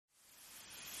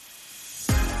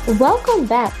Welcome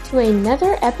back to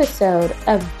another episode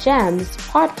of GEMS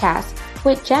podcast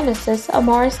with Genesis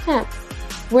Amaris Kemp,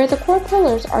 where the core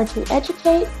pillars are to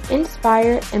educate,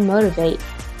 inspire, and motivate.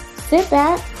 Sit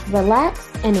back, relax,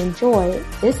 and enjoy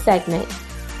this segment.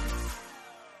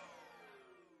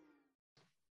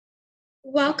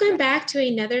 Welcome back to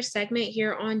another segment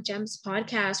here on GEMS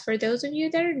podcast. For those of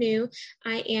you that are new,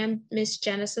 I am Miss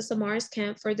Genesis Amaris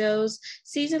Kemp. For those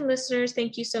seasoned listeners,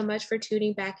 thank you so much for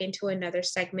tuning back into another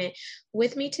segment.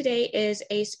 With me today is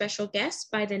a special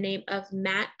guest by the name of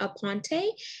Matt Aponte.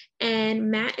 And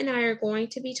Matt and I are going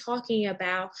to be talking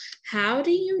about how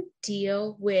do you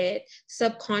deal with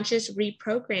subconscious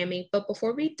reprogramming. But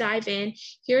before we dive in,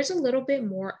 here's a little bit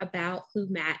more about who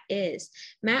Matt is.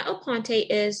 Matt Aponte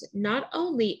is not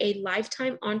only a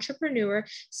lifetime entrepreneur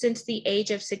since the age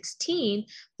of 16,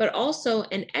 but also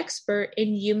an expert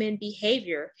in human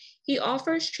behavior. He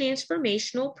offers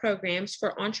transformational programs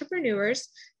for entrepreneurs,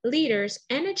 leaders,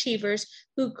 and achievers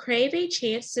who crave a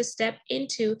chance to step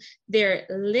into their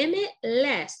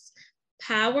limitless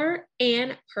power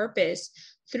and purpose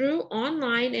through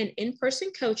online and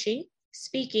in-person coaching,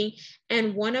 speaking,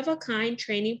 and one-of-a-kind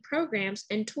training programs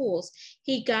and tools.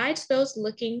 He guides those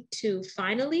looking to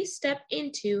finally step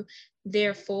into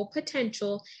their full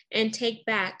potential and take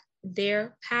back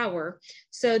their power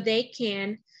so they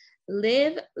can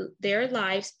live their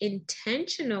lives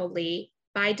intentionally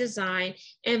by design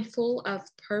and full of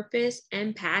purpose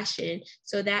and passion.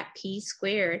 So that P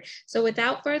squared. So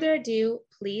without further ado,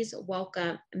 please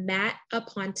welcome Matt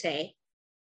Aponte.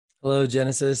 Hello,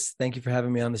 Genesis. Thank you for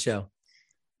having me on the show.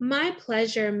 My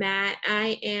pleasure, Matt.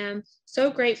 I am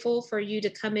so grateful for you to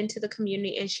come into the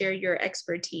community and share your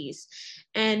expertise.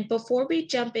 And before we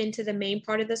jump into the main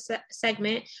part of the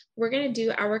segment, we're going to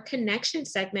do our connection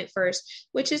segment first,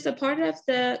 which is the part of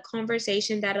the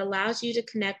conversation that allows you to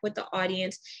connect with the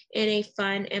audience in a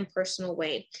fun and personal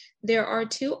way. There are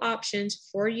two options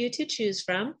for you to choose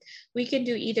from. We can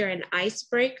do either an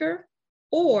icebreaker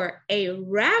or a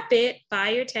rapid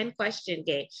fire 10 question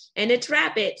game. And it's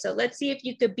rapid, so let's see if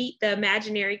you could beat the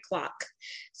imaginary clock.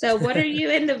 So what are you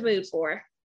in the mood for?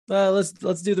 Let's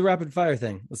do the rapid fire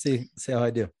thing. Let's see how I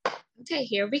do. Okay,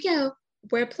 here we go.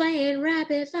 We're playing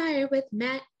rapid fire with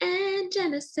Matt and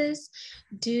Genesis.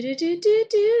 Do.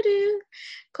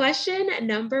 Question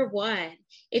number 1.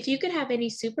 If you could have any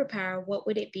superpower, what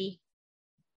would it be?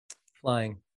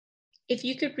 Flying. If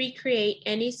you could recreate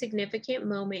any significant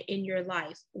moment in your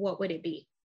life, what would it be?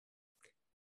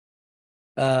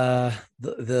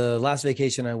 The last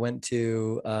vacation I went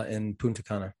to in Punta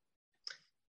Cana.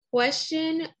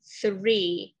 Question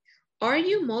 3. Are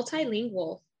you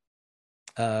multilingual?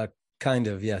 Kind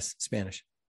of, yes. Spanish.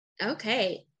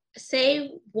 Okay. Say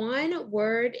one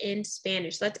word in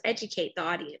Spanish. Let's educate the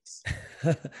audience.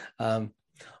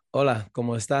 Hola,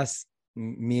 ¿cómo estás?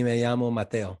 Me llamo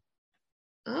Mateo.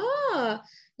 Oh,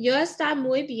 yo está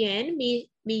muy bien. Me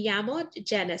llamo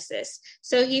Genesis.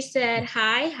 So he said,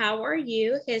 hi, how are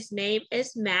you? His name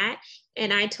is Matt.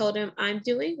 And I told him, I'm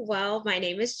doing well. My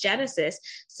name is Genesis.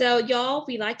 So y'all,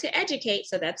 we like to educate.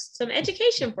 So that's some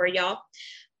education for y'all.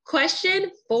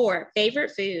 Question 4,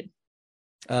 favorite food?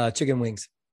 Chicken wings.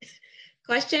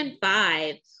 Question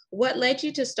 5, what led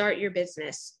you to start your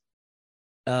business?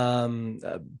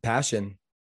 Passion.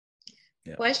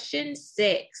 Yeah. Question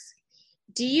 6,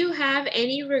 do you have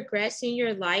any regrets in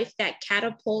your life that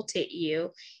catapulted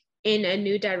you in a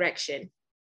new direction?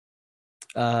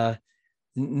 No,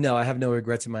 I have no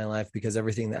regrets in my life because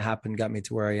everything that happened got me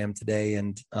to where I am today.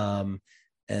 And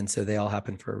so they all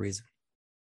happened for a reason.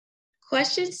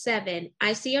 Question 7,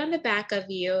 I see on the back of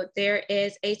you, there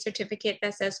is a certificate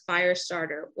that says Fire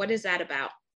Starter. What is that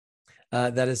about?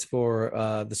 That is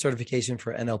for the certification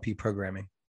for NLP programming.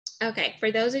 Okay,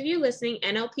 for those of you listening,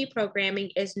 NLP programming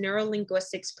is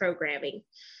neuro-linguistics programming.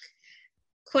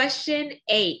 Question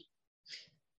 8,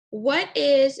 what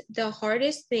is the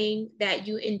hardest thing that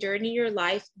you endured in your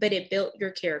life, but it built your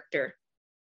character?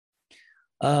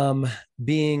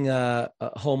 Being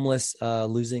homeless,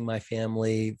 losing my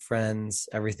family, friends,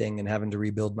 everything, and having to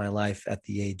rebuild my life at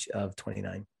the age of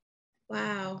 29.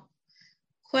 Wow.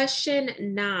 Question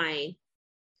 9.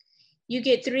 You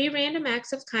get 3 random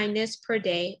acts of kindness per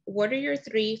day. What are your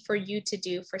 3 for you to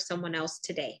do for someone else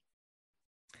today?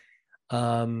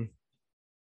 To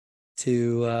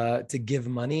give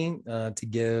money, to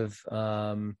give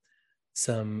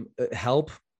some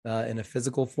help in a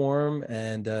physical form,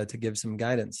 and to give some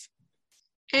guidance.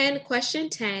 And question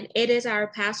 10, it is our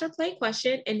pass or play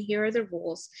question, and here are the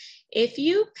rules. If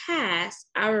you pass,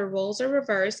 our roles are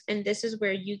reversed, and this is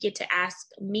where you get to ask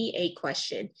me a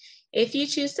question. If you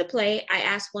choose to play, I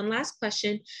ask one last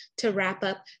question to wrap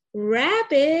up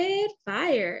rapid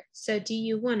fire. So do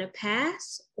you want to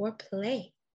pass or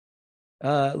play?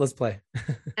 Let's play.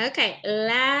 Okay,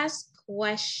 last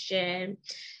question.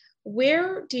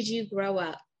 Where did you grow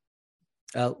up?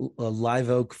 Live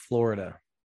Oak, Florida.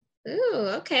 Ooh,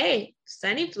 okay.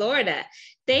 Sunny Florida.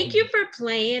 Thank you for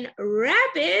playing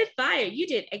rapid fire. You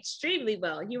did extremely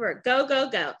well. You were go, go,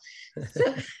 go.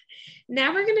 So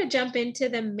now we're going to jump into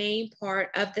the main part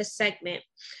of the segment,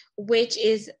 which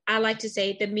is, I like to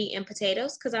say, the meat and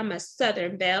potatoes, because I'm a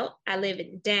Southern belle. I live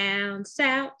in down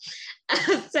south.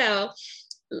 So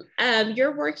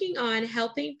you're working on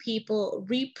helping people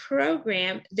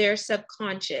reprogram their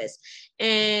subconscious.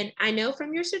 And I know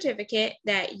from your certificate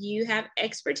that you have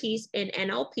expertise in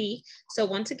NLP. So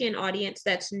once again, audience,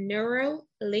 that's neuro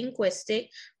linguistic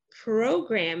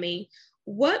programming.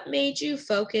 What made you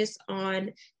focus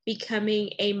on becoming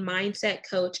a mindset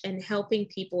coach and helping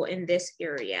people in this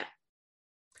area?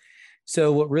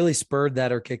 So what really spurred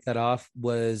that or kicked that off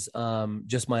was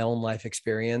just my own life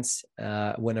experience.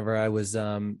 Whenever I was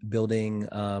building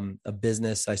a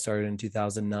business, I started in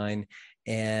 2009,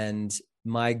 and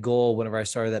my goal whenever I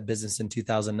started that business in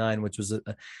 2009, which was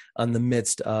on the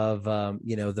midst of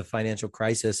the financial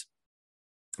crisis,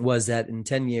 was that in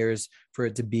 10 years for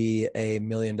it to be $1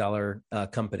 million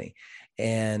company.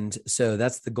 And so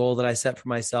that's the goal that I set for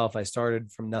myself. I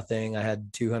started from nothing. I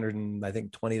had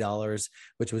 $220,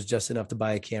 which was just enough to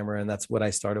buy a camera. And that's what I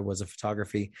started, was a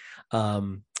photography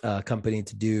company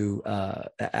to do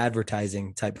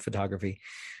advertising type of photography.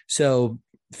 So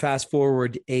fast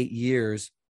forward 8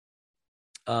 years.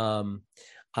 Oh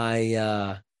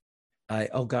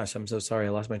gosh, I'm so sorry. I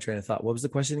lost my train of thought. What was the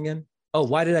question again? Oh,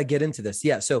 why did I get into this?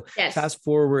 Yeah. So yes. Fast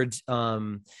forward,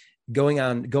 going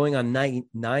on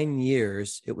 9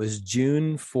 years, it was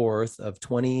June 4th of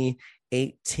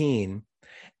 2018.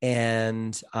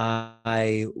 And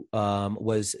I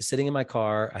was sitting in my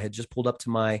car. I had just pulled up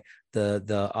to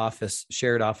the office,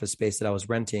 shared office space that I was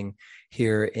renting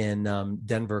here in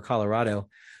Denver, Colorado.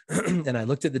 And I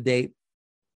looked at the date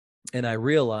and I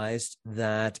realized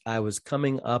that I was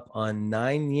coming up on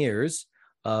 9 years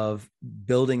of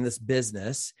building this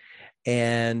business,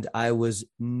 and I was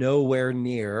nowhere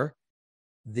near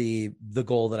the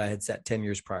goal that I had set 10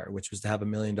 years prior, which was to have $1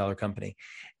 million company.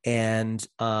 And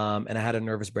I had a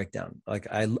nervous breakdown. Like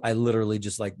I literally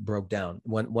just like broke down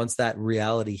once that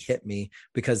reality hit me,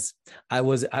 because I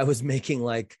was making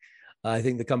like, I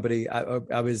think the company,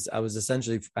 I was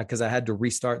essentially, because I had to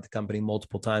restart the company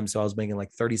multiple times. So I was making like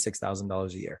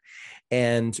 $36,000 a year.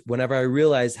 And whenever I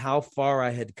realized how far I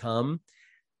had come,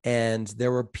 and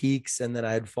there were peaks, and then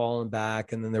I had fallen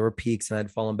back, and then there were peaks and I'd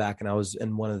fallen back. And I was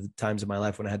in one of the times of my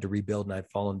life when I had to rebuild and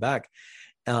I'd fallen back.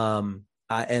 And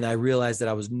I realized that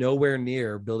I was nowhere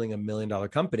near building $1 million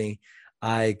company.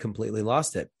 I completely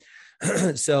lost it.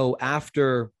 So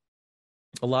after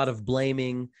a lot of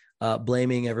blaming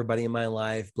everybody in my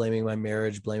life, blaming my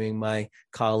marriage, blaming my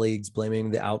colleagues,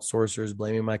 blaming the outsourcers,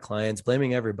 blaming my clients,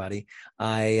 blaming everybody,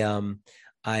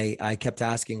 I kept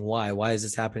asking why is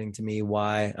this happening to me?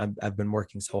 Why I've been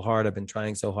working so hard. I've been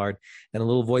trying so hard. And a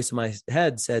little voice in my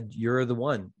head said, you're the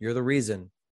one, you're the reason,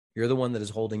 you're the one that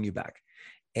is holding you back.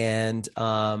 And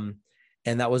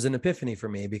that was an epiphany for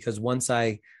me, because once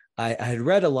I had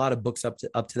read a lot of books up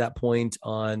to that point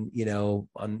on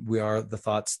we are the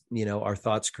thoughts, our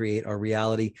thoughts create our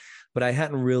reality, but I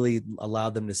hadn't really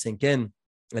allowed them to sink in,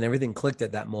 and everything clicked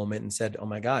at that moment and said, oh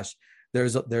my gosh,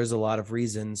 there's a lot of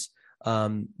reasons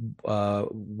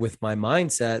with my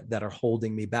mindset that are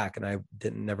holding me back, and I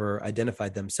never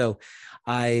identified them. So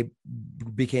I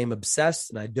became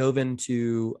obsessed, and I dove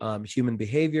into human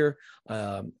behavior,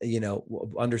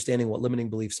 understanding what limiting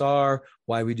beliefs are,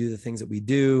 why we do the things that we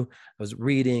do. I was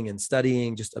reading and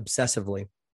studying just obsessively.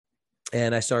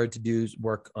 And I started to do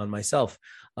work on myself.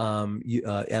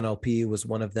 NLP was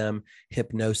one of them,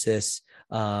 hypnosis,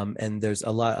 and there's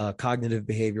a lot of cognitive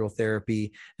behavioral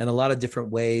therapy, and a lot of different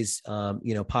ways,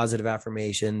 positive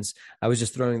affirmations. I was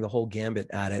just throwing the whole gambit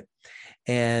at it.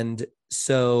 And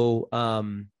so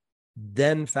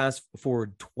then fast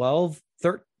forward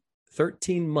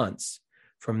 13 months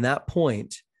from that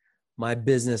point, my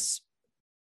business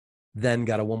then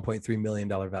got a $1.3 million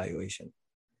valuation.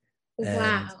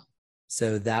 Wow.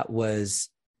 So that was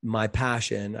my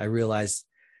passion. I realized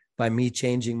by me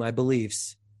changing my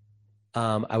beliefs,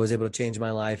 I was able to change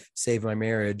my life, save my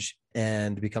marriage,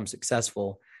 and become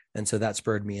successful. And so that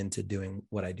spurred me into doing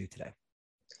what I do today.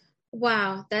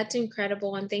 Wow, that's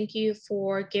incredible. And thank you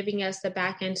for giving us the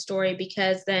back end story,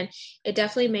 because then it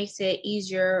definitely makes it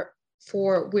easier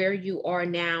for where you are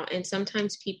now. And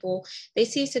sometimes people, they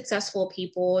see successful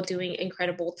people doing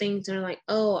incredible things and they're like,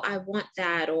 oh, I want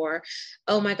that, or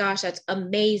oh my gosh, that's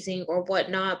amazing, or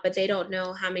whatnot. But they don't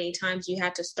know how many times you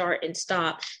had to start and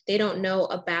stop. They don't know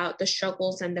about the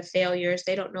struggles and the failures.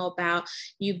 They don't know about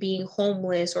you being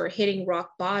homeless or hitting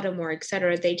rock bottom or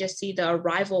etc. They just see the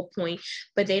arrival point,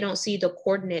 but they don't see the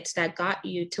coordinates that got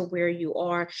you to where you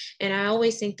are. And I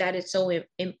always think that it's so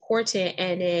important,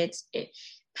 and it's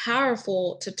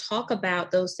powerful to talk about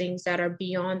those things that are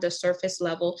beyond the surface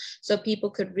level, so people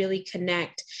could really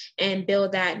connect and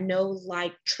build that know,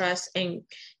 like, trust, and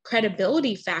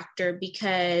credibility factor,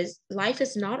 because life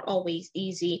is not always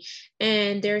easy.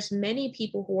 And there's many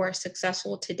people who are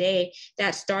successful today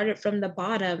that started from the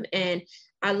bottom. And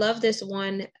I love this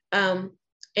one.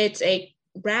 It's a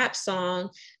rap song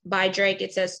by Drake.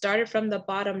 It says, started from the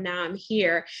bottom, now I'm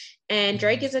here. And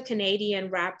Drake is a Canadian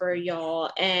rapper,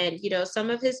 y'all. And, you know, some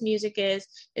of his music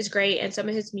is great, and some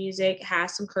of his music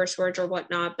has some curse words or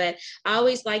whatnot. But I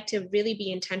always like to really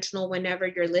be intentional whenever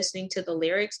you're listening to the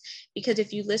lyrics, because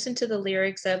if you listen to the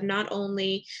lyrics of not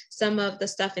only some of the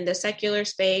stuff in the secular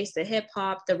space, the hip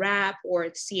hop, the rap, or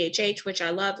CHH, which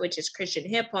I love, which is Christian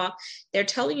hip hop, they're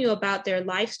telling you about their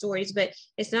life stories, but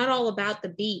it's not all about the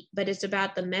beat, but it's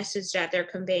about the message that they're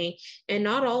conveying. And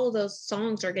not all of those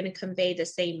songs are going to convey the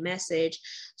same message.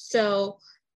 So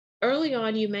early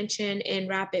on, you mentioned in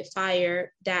Rapid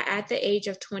Fire that at the age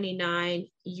of 29,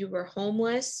 you were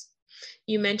homeless.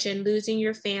 You mentioned losing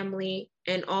your family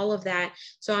and all of that.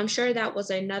 So I'm sure that was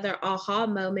another aha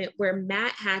moment where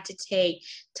Matt had to take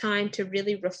time to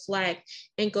really reflect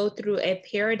and go through a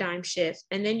paradigm shift.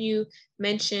 And then you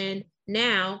mentioned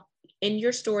now in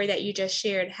your story that you just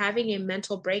shared, having a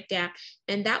mental breakdown.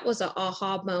 And that was an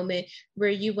aha moment where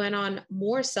you went on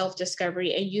more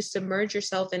self-discovery and you submerge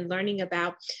yourself in learning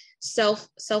about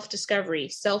self-discovery,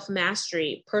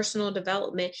 self-mastery, personal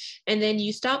development. And then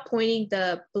you stopped pointing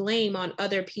the blame on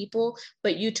other people,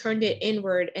 but you turned it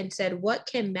inward and said, what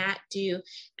can Matt do?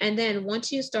 And then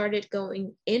once you started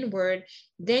going inward,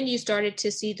 then you started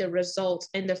to see the results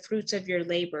and the fruits of your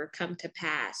labor come to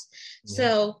pass. Yeah.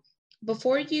 So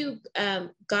before you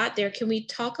got there, can we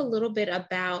talk a little bit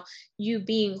about you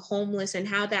being homeless and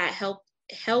how that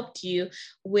helped you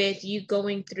with you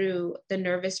going through the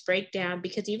nervous breakdown?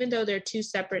 Because even though they're two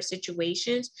separate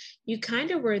situations, you kind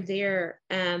of were there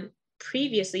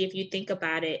previously, if you think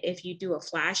about it, if you do a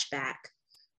flashback.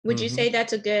 Would you say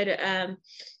that's a good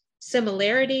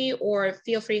similarity, or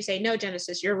feel free to say, no,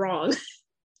 Genesis, you're wrong?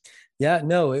 Yeah,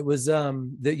 no, it was,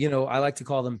 you know, I like to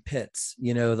call them pits,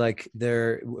 you know, like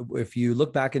if you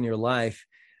look back in your life,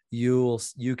 you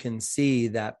can see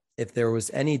that if there was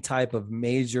any type of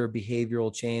major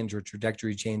behavioral change or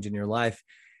trajectory change in your life,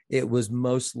 it was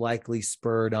most likely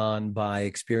spurred on by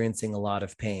experiencing a lot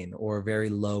of pain or a very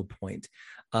low point.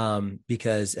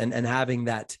 Because, and having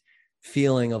that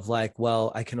feeling of like,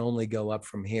 well, I can only go up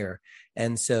from here.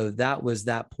 And so that was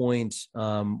that point.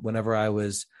 Whenever I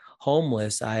was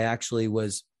homeless, I actually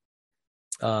was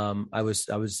I was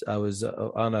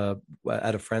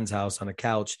at a friend's house on a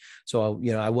couch. So,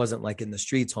 you know, I wasn't like in the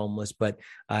streets homeless, but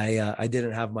I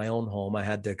didn't have my own home. I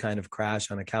had to kind of crash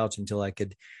on a couch until I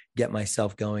could get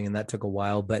myself going. And that took a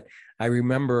while, but I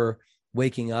remember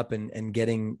waking up and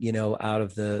getting, you know, out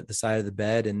of the side of the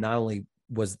bed. And not only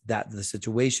was that the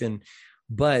situation,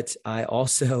 but I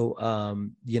also,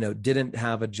 you know, didn't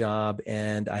have a job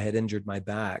and I had injured my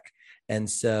back. And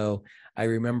so I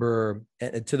remember,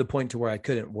 to the point to where I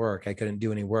couldn't work, I couldn't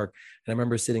do any work. And I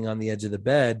remember sitting on the edge of the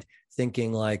bed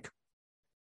thinking like,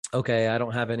 okay, I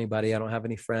don't have anybody. I don't have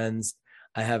any friends.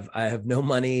 I have no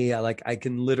money. I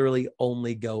can literally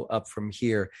only go up from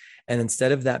here. And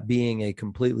instead of that being a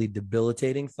completely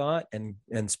debilitating thought and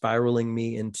spiraling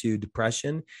me into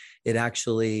depression, it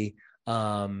actually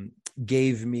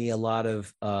gave me a lot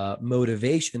of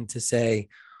motivation to say,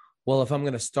 well, if I'm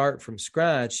going to start from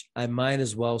scratch, I might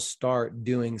as well start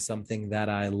doing something that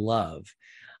I love.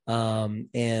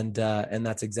 And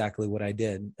that's exactly what I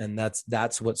did. And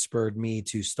that's what spurred me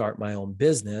to start my own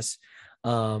business,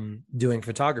 doing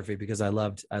photography, because I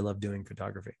loved doing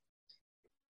photography.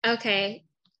 Okay.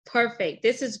 Perfect.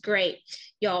 This is great,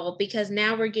 y'all, because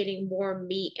now we're getting more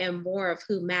meat and more of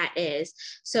who Matt is.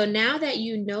 So now that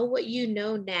you know what you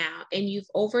know now, and you've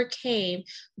overcame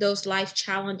those life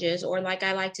challenges, or like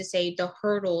I like to say, the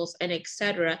hurdles and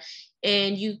etc.,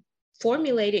 and you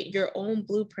formulated your own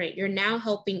blueprint, you're now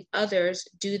helping others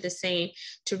do the same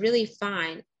to really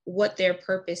find what their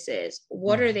purpose is.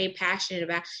 What are they passionate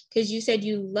about? Because you said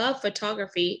you love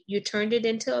photography, you turned it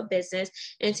into a business.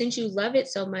 And since you love it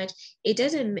so much,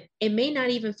 it may not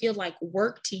even feel like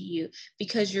work to you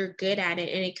because you're good at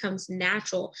it and it comes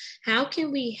natural. How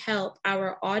can we help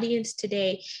our audience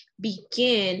today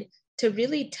begin to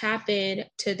really tap in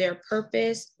to their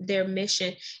purpose, their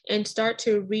mission, and start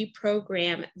to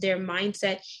reprogram their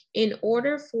mindset in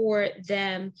order for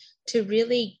them to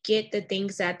really get the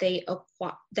things that they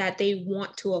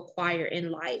want to acquire in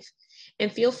life?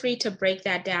 And feel free to break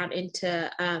that down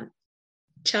into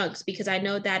chunks, because I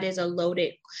know that's a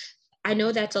loaded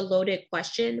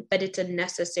question, but it's a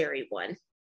necessary one.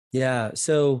 Yeah.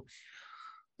 So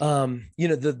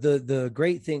the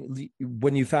great thing,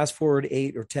 when you fast forward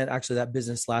 8 or 10, actually that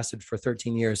business lasted for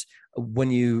 13 years.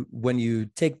 When you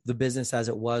take the business as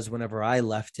it was, whenever I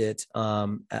left it,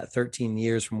 at 13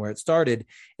 years from where it started,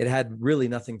 it had really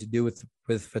nothing to do with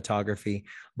photography.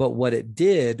 But what it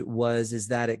did is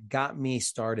that it got me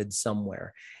started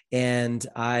somewhere. And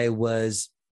I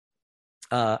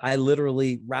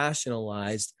literally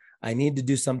rationalized, I need to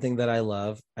do something that I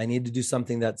love. I need to do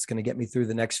something that's going to get me through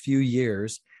the next few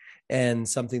years and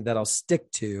something that I'll stick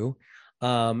to.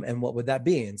 And what would that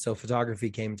be? And so photography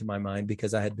came to my mind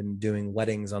because I had been doing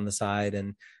weddings on the side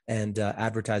and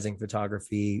advertising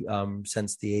photography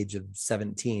since the age of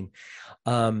 17.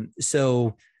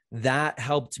 So that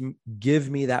helped give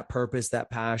me that purpose,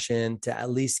 that passion to at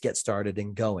least get started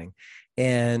and going.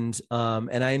 And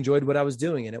I enjoyed what I was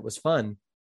doing, and it was fun.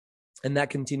 And that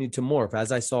continued to morph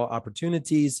as I saw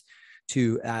opportunities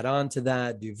to add on to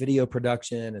that, do video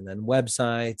production, and then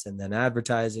websites, and then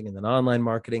advertising, and then online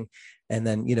marketing, and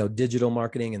then, digital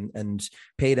marketing and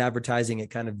paid advertising. It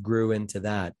kind of grew into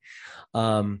that.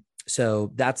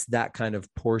 So that's that kind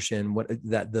of portion.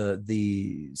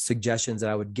 The suggestions that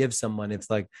I would give someone, it's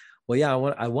like, well, yeah,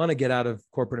 I want to get out of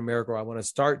corporate America, or I want to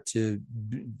start to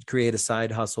create a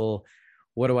side hustle.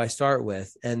 What do I start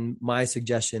with? And my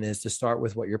suggestion is to start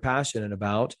with what you're passionate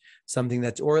about,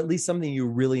 or at least something you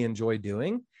really enjoy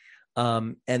doing.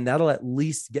 And that'll at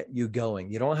least get you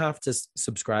going. You don't have to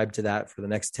subscribe to that for the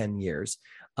next 10 years.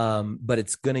 But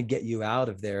it's going to get you out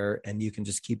of there, and you can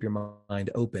just keep your mind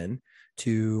open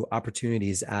to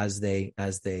opportunities as they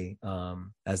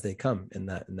come in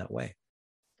that way.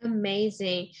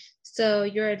 Amazing. So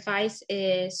your advice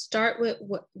is start with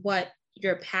what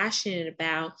you're passionate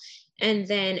about. And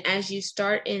then as you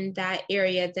start in that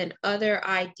area, then other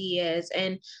ideas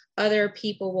and other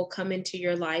people will come into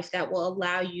your life that will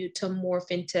allow you to morph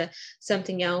into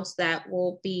something else that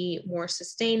will be more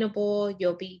sustainable.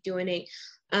 You'll be doing it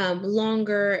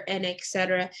longer, and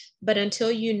etc. But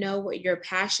until you know what you're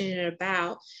passionate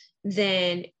about,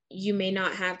 then you may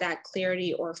not have that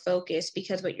clarity or focus,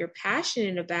 because what you're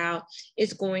passionate about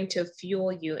is going to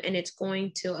fuel you, and it's going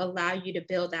to allow you to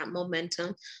build that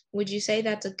momentum. Would you say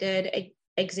that's a good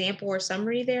example or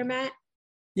summary there, Matt?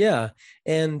 Yeah.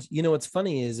 And what's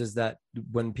funny is that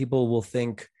when people will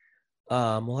think,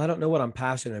 well, I don't know what I'm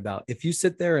passionate about. If you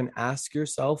sit there and ask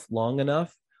yourself long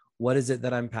enough, what is it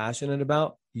that I'm passionate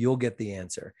about? You'll get the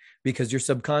answer, because your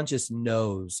subconscious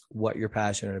knows what you're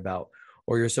passionate about,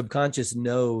 or your subconscious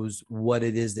knows what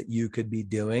it is that you could be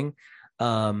doing.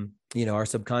 Our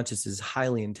subconscious is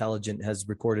highly intelligent, has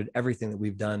recorded everything that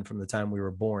we've done from the time we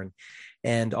were born.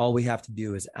 And all we have to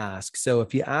do is ask. So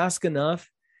if you ask enough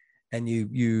and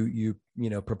you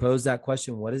propose that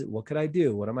question, what is it? What could I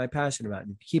do? What am I passionate about?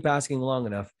 And if you keep asking long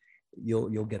enough,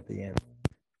 you'll get the answer.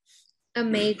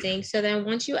 Amazing. So then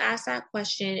once you ask that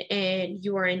question and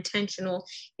you are intentional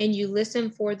and you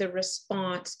listen for the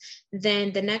response,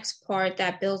 then the next part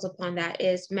that builds upon that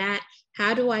is, Matt,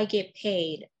 how do I get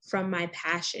paid from my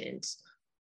passions?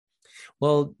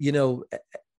 Well,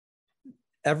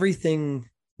 everything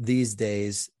these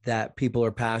days that people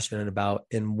are passionate about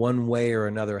in one way or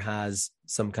another has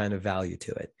some kind of value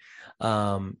to it.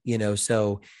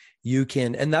 So you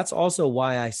can, and that's also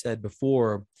why I said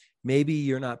before, maybe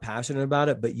you're not passionate about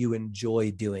it, but you enjoy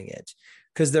doing it,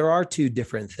 because there are two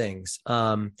different things,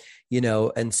 and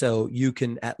so you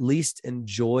can at least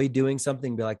enjoy doing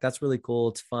something, be like, that's really cool.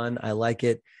 It's fun. I like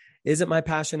it. Is it my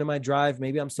passion and my drive?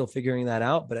 Maybe I'm still figuring that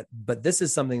out, but this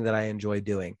is something that I enjoy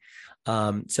doing.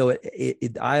 So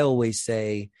I always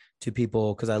say to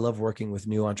people, because I love working with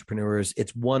new entrepreneurs,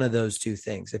 it's one of those two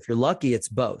things. If you're lucky, it's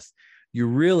both. You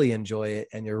really enjoy it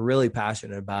and you're really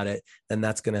passionate about it, then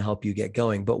that's going to help you get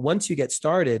going. But once you get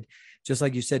started, just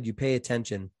like you said, you pay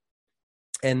attention,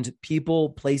 and people,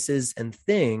 places, and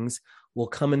things will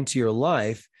come into your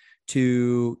life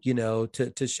to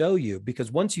show you.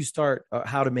 Because once you start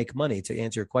how to make money, to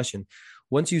answer your question,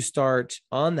 once you start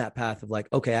on that path of like,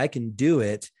 okay, I can do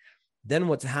it, then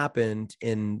what's happened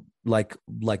in like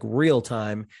real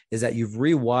time is that you've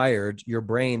rewired your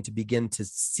brain to begin to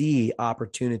see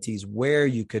opportunities where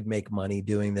you could make money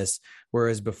doing this.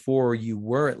 Whereas before you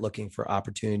weren't looking for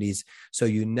opportunities, so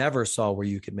you never saw where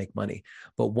you could make money.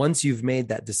 But once you've made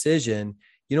that decision,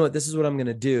 you know what, this is what I'm going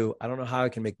to do. I don't know how I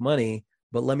can make money,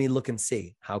 but let me look and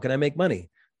see, how can I make money?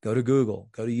 Go to Google,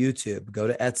 go to YouTube, go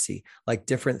to Etsy, like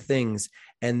different things.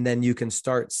 And then you can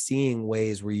start seeing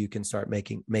ways where you can start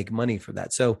make money for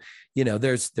that. So, you know,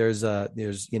 there's,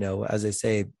 you know, as I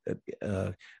say,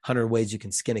 100 ways you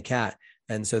can skin a cat.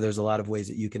 And so there's a lot of ways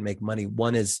that you can make money.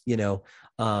 One is, you know,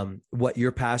 what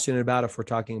you're passionate about. If we're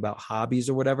talking about hobbies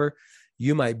or whatever,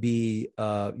 you might be,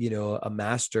 you know, a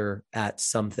master at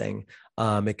something.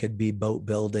 It could be boat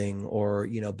building or,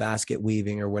 you know, basket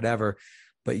weaving or whatever.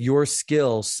 But your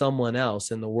skill, someone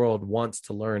else in the world wants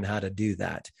to learn how to do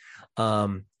that.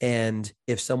 And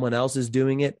if someone else is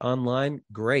doing it online,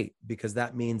 great, because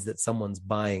that means that someone's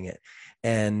buying it.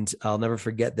 And I'll never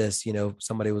forget this, you know,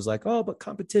 somebody was like, oh, but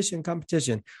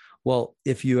competition. Well,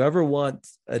 if you ever want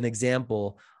an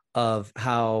example of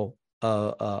how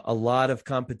a lot of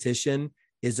competition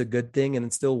is a good thing and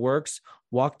it still works,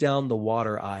 walk down the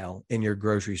water aisle in your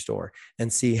grocery store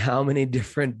and see how many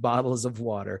different bottles of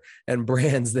water and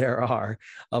brands there are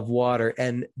of water,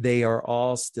 and they are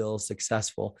all still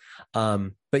successful.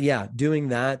 But yeah, doing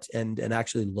that and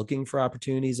actually looking for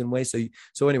opportunities and ways.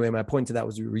 So anyway, my point to that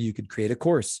was where you could create a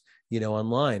course, you know,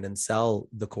 online and sell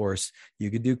the course.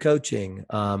 You could do coaching,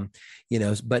 you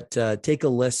know, but take a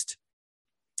list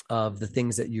of the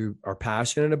things that you are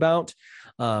passionate about.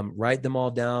 Write them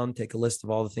all down, take a list of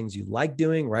all the things you like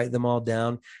doing, write them all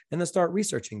down, and then start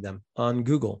researching them on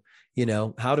Google, you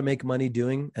know, how to make money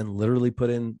doing, and literally put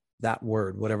in that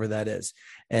word, whatever that is.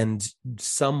 And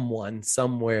someone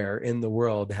somewhere in the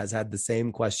world has had the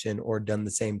same question or done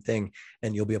the same thing,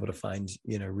 and you'll be able to find,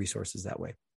 you know, resources that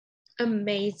way.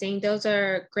 Amazing. Those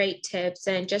are great tips.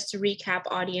 And just to recap,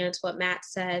 audience, what Matt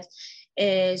said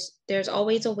is there's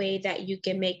always a way that you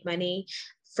can make money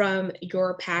from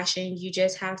your passion. You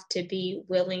just have to be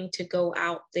willing to go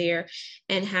out there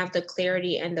and have the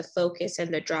clarity and the focus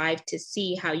and the drive to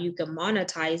see how you can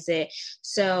monetize it.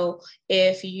 So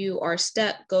if you are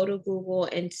stuck, go to Google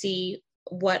and see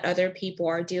what other people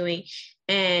are doing.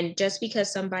 And just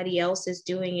because somebody else is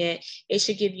doing it, it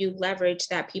should give you leverage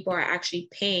that people are actually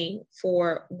paying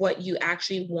for what you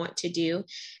actually want to do.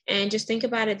 And just think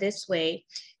about it this way.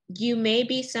 You may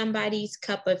be somebody's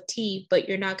cup of tea, but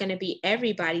you're not going to be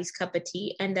everybody's cup of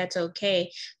tea, and that's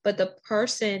okay. But the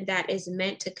person that is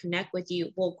meant to connect with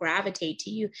you will gravitate to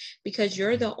you because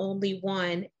you're the only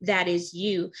one that is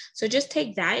you. So just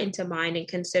take that into mind and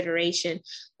consideration.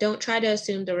 Don't try to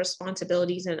assume the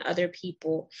responsibilities on other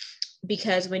people,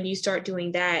 because when you start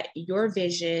doing that, your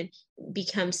vision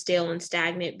becomes stale and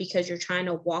stagnant because you're trying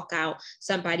to walk out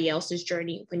somebody else's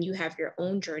journey when you have your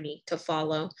own journey to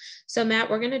follow. So Matt,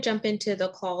 we're going to jump into the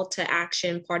call to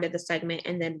action part of the segment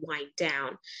and then wind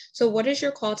down. So what is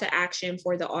your call to action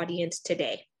for the audience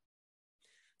today?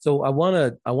 So I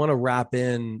want to wrap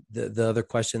in the other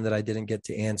question that I didn't get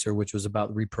to answer, which was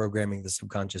about reprogramming the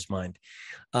subconscious mind.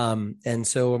 And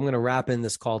so I'm going to wrap in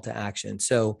this call to action.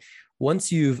 So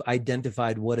once you've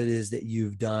identified what it is that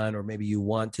you've done, or maybe you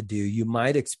want to do, you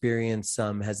might experience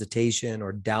some hesitation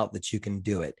or doubt that you can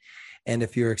do it. And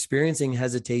if you're experiencing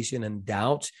hesitation and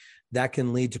doubt, that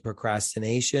can lead to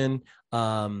procrastination.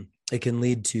 It can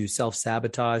lead to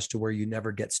self-sabotage, to where you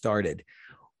never get started.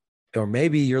 Or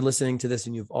maybe you're listening to this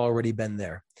and you've already been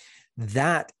there.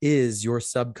 That is your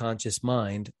subconscious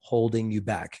mind holding you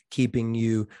back, keeping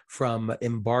you from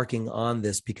embarking on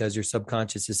this, because your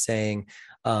subconscious is saying,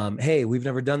 hey, we've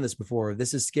never done this before.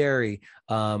 This is scary.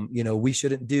 You know, we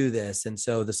shouldn't do this. And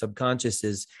so the subconscious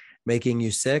is making you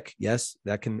sick. Yes,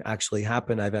 that can actually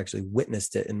happen. I've actually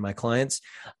witnessed it in my clients.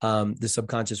 The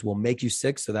subconscious will make you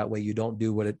sick, so that way you don't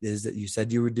do what it is that you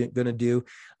said you were going to do.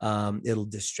 It'll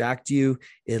distract you.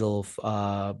 It'll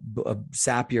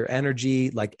sap your energy,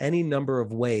 like any number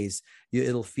of ways.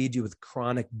 It'll feed you with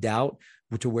chronic doubt,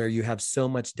 to where you have so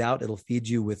much doubt, it'll feed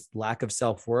you with lack of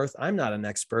self-worth. I'm not an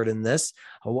expert in this.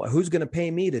 Who's going to pay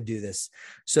me to do this?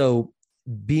 So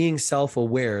being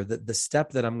self-aware, that the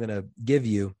step that I'm going to give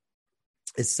you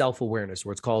is self-awareness,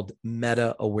 where it's called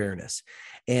meta-awareness.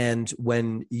 And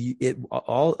when it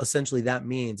all essentially that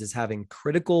means is having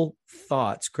critical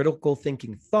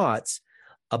thinking thoughts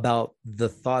about the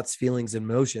thoughts, feelings, and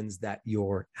emotions that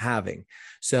you're having.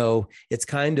 So it's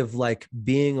kind of like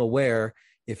being aware.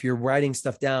 If you're writing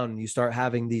stuff down and you start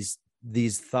having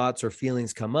these thoughts or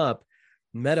feelings come up,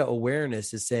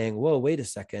 meta-awareness is saying, whoa, wait a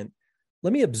second.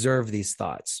 let me observe these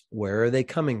thoughts. Where are they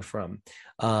coming from?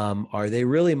 Are they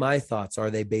really my thoughts?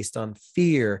 Are they based on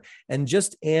fear? And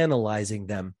just analyzing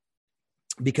them.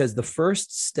 Because the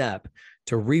first step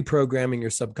to reprogramming your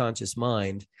subconscious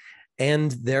mind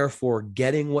and therefore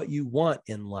getting what you want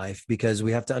in life, because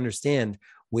we have to understand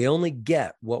we only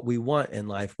get what we want in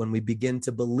life when we begin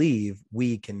to believe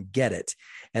we can get it.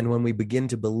 And when we begin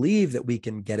to believe that we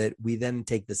can get it, we then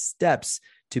take the steps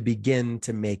to begin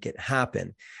to make it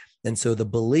happen. And so the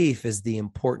belief is the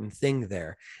important thing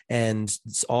there. And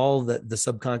all that the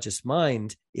subconscious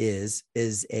mind is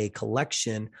a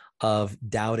collection of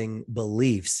doubting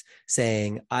beliefs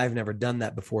saying, I've never done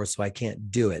that before, so I can't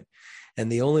do it. And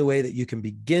the only way that you can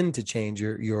begin to change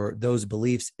your those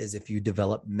beliefs is if you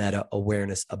develop meta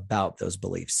awareness about those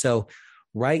beliefs. So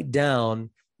write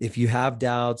down, if you have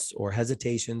doubts or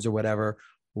hesitations or whatever,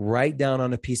 write down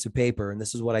on a piece of paper. And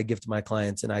this is what I give to my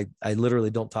clients. And I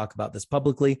literally don't talk about this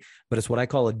publicly, but it's what I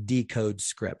call a decode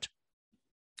script.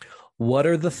 What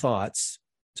are the thoughts?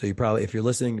 So you probably, if you're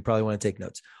listening, you probably want to take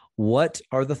notes. What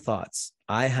are the thoughts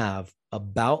I have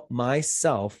about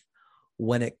myself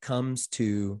when it comes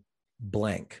to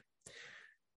blank?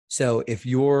 So if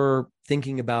you're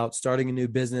thinking about starting a new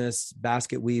business,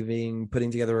 basket weaving,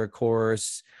 putting together a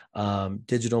course,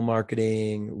 digital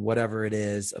marketing, whatever it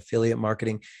is, affiliate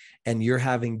marketing, and you're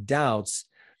having doubts,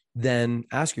 then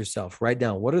ask yourself, write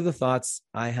down, what are the thoughts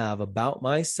I have about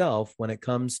myself when it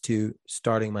comes to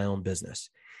starting my own business?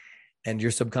 And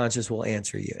your subconscious will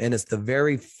answer you. And it's the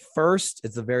very first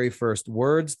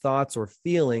words, thoughts, or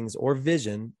feelings, or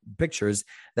vision, pictures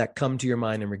that come to your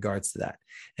mind in regards to that.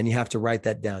 And you have to write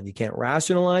that down. You can't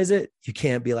rationalize it. You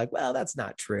can't be like, well, that's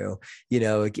not true.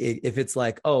 If it's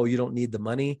like, oh, you don't need the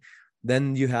money,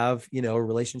 then you have, a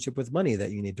relationship with money that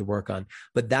you need to work on.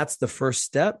 But that's the first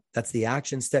step. That's the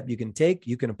action step you can take.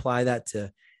 You can apply that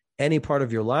to any part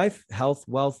of your life: health,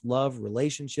 wealth, love,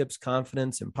 relationships,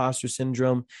 confidence, imposter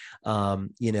syndrome,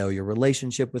 your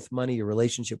relationship with money, your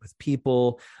relationship with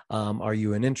people. Are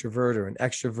you an introvert or an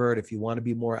extrovert? If you want to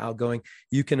be more outgoing,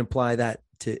 you can apply that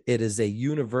to it. Is a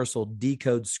universal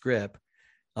decode script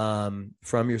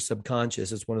from your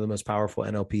subconscious. It's one of the most powerful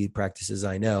NLP practices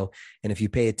I know. And if you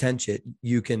pay attention,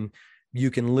 you can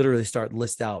literally start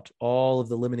list out all of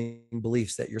the limiting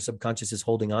beliefs that your subconscious is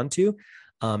holding on to.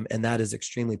 And that is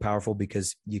extremely powerful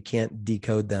because you can't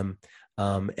decode them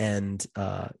and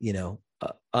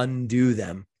undo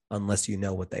them unless you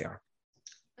know what they are.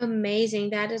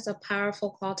 Amazing. That is a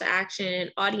powerful call to action.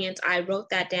 And audience, I wrote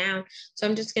that down. So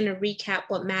I'm just going to recap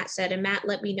what Matt said. And Matt,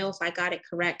 let me know if I got it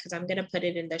correct, because I'm going to put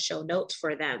it in the show notes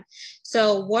for them.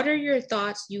 So what are your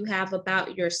thoughts you have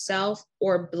about yourself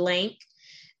or blank?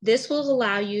 This will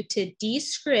allow you to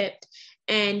de-script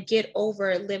and get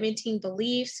over limiting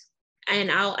beliefs.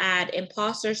 And I'll add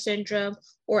imposter syndrome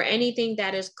or anything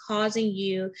that is causing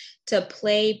you to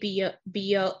play below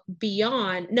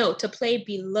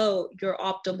your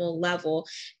optimal level.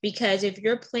 Because if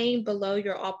you're playing below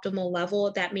your optimal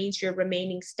level, that means you're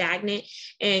remaining stagnant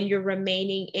and you're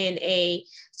remaining in a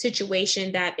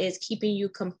situation that is keeping you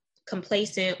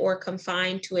complacent or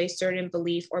confined to a certain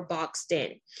belief or boxed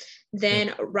in.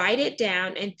 Then write it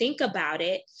down and think about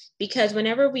it, because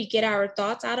whenever we get our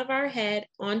thoughts out of our head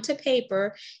onto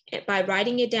paper, and by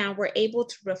writing it down, we're able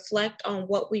to reflect on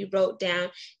what we wrote down,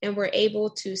 and we're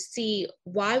able to see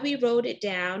why we wrote it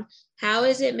down, how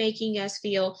is it making us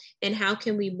feel, and how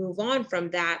can we move on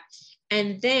from that.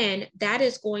 And then that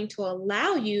is going to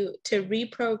allow you to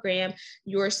reprogram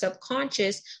your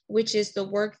subconscious, which is the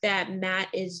work that Matt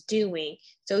is doing.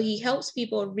 So he helps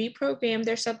people reprogram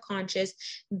their subconscious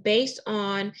based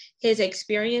on his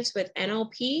experience with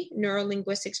NLP,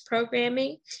 neuro-linguistics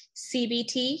programming,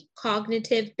 CBT,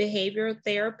 cognitive behavioral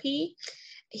therapy.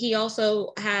 He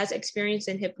also has experience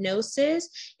in hypnosis,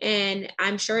 and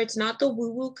I'm sure it's not the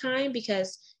woo-woo kind,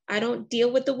 because I don't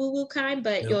deal with the woo-woo kind,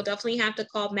 but You'll definitely have to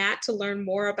call Matt to learn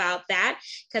more about that,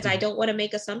 because I don't want to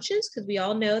make assumptions, because we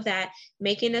all know that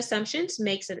making assumptions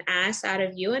makes an ass out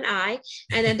of you and I.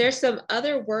 And then there's some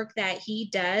other work that he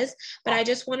does, but I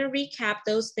just want to recap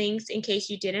those things in case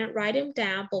you didn't write them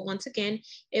down. But once again,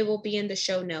 it will be in the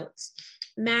show notes.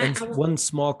 Matt, one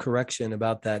small correction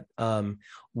about that.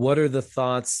 What are the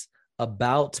thoughts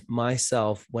about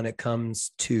myself when it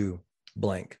comes to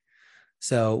blank?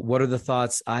 So what are the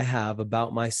thoughts I have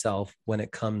about myself when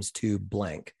it comes to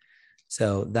blank?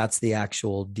 So that's the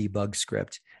actual debug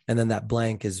script. And then that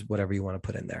blank is whatever you want to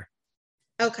put in there.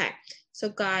 Okay. So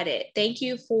got it. Thank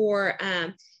you for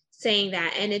saying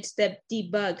that. And it's the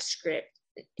debug script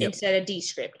instead of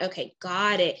descript. Okay.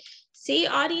 Got it. See,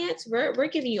 audience, we're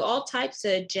giving you all types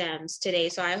of gems today.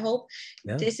 So I hope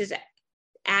this is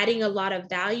adding a lot of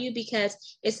value, because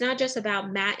it's not just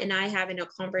about Matt and I having a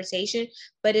conversation,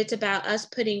 but it's about us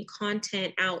putting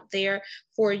content out there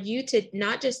for you to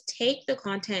not just take the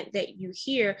content that you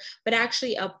hear, but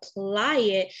actually apply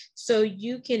it so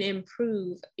you can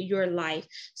improve your life.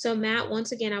 So Matt,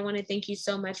 once again, I want to thank you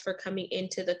so much for coming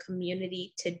into the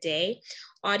community today.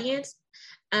 Audience,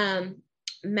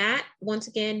 Matt, once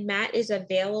again, Matt is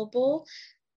available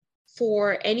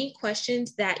for any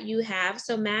questions that you have.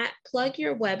 So Matt, plug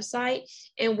your website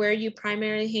and where you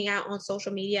primarily hang out on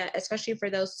social media, especially for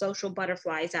those social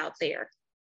butterflies out there.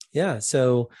 Yeah.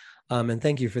 So, and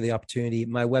thank you for the opportunity.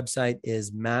 My website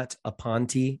is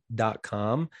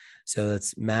mattaponte.com. So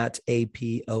that's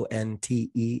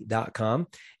mattaponte.com.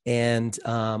 And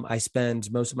I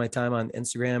spend most of my time on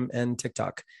Instagram and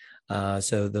TikTok.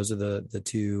 So those are the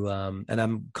two, and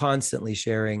I'm constantly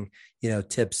sharing,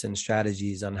 tips and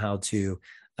strategies on how to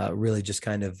really just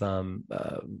kind of,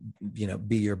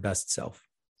 be your best self.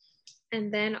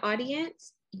 And then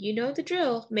audience, you know the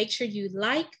drill. Make sure you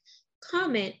like,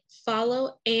 comment,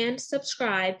 follow, and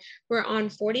subscribe. We're on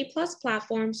 40 plus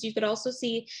platforms. You could also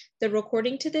see the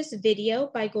recording to this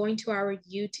video by going to our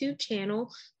YouTube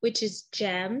channel, which is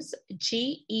GEMS,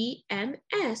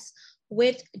 GEMS,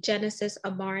 with Genesis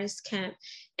Amaris Kemp.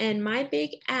 And my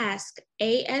big ask,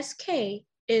 ASK,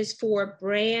 is for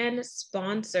brand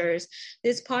sponsors.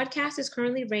 This podcast is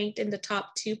currently ranked in the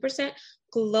top 2%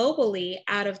 globally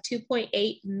out of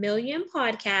 2.8 million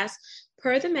podcasts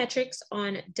per the metrics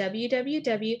on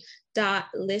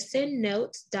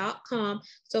www.listennotes.com.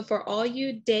 So for all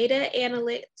you data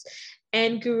analysts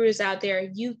and gurus out there,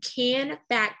 you can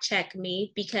fact check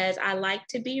me because I like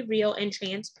to be real and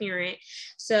transparent.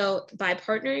 So by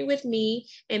partnering with me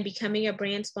and becoming a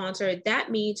brand sponsor, that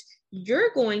means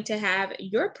you're going to have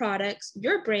your products,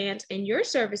 your brands, and your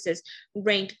services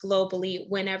ranked globally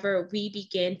whenever we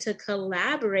begin to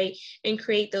collaborate and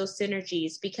create those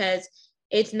synergies, because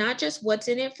it's not just what's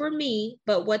in it for me,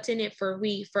 but what's in it for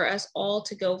us all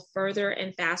to go further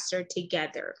and faster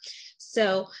together.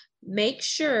 So make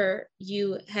sure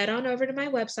you head on over to my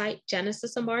website,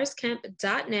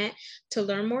 genesisamarisKemp.net, to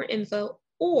learn more info,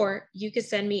 or you could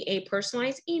send me a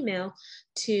personalized email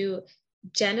to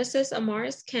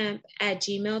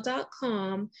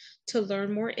genesisamarisKemp@gmail.com to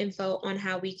learn more info on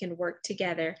how we can work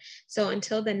together. So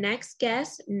until the next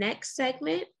guest, next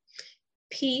segment,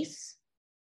 peace,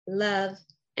 love,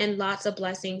 and lots of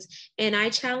blessings. And I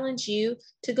challenge you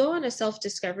to go on a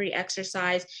self-discovery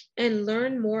exercise and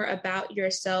learn more about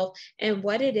yourself and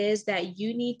what it is that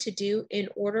you need to do in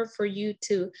order for you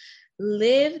to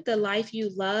live the life you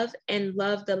love and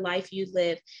love the life you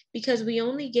live, because we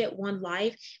only get one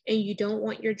life, and you don't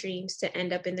want your dreams to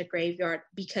end up in the graveyard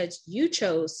because you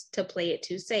chose to play it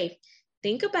too safe.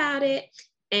 Think about it.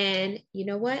 And you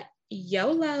know what?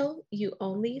 YOLO, you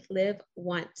only live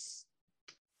once.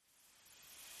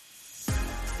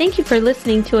 Thank you for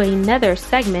listening to another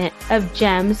segment of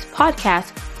GEMS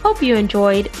podcast. Hope you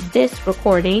enjoyed this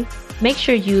recording. Make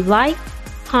sure you like,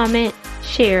 comment,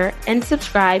 share, and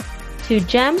subscribe to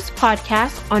GEMS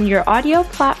podcast on your audio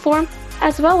platform,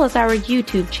 as well as our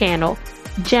YouTube channel,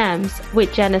 GEMS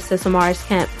with Genesis Amaris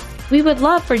Kemp. We would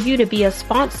love for you to be a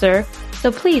sponsor,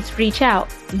 so please reach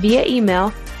out via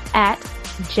email at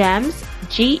GEMS,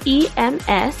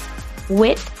 GEMS,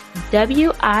 with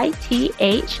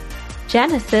WITH,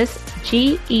 Genesis,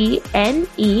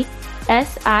 GENESIS,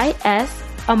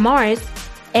 Amaris,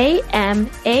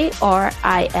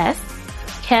 AMARIS,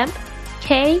 Kemp,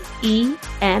 KEMP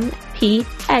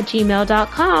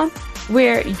 @gmail.com,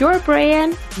 where your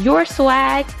brand, your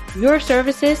swag, your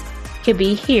services can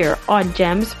be here on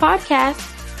GEMS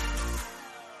Podcast.